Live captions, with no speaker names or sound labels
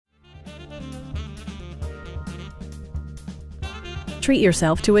Treat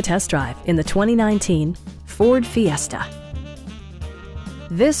yourself to a test drive in the 2019 Ford Fiesta.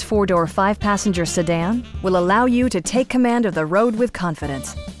 This four-door, five-passenger sedan will allow you to take command of the road with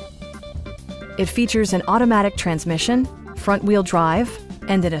confidence. It features an automatic transmission, front-wheel drive,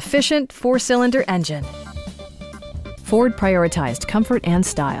 and an efficient four-cylinder engine. Ford prioritized comfort and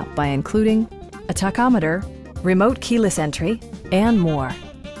style by including a tachometer, remote keyless entry, and more.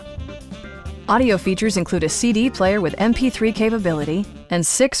 Audio features include a CD player with MP3 capability and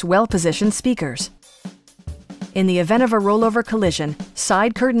 6 well-positioned speakers. In the event of a rollover collision,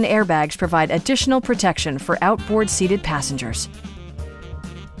 side curtain airbags provide additional protection for outboard seated passengers.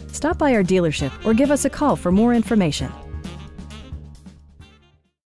 Stop by our dealership or give us a call for more information.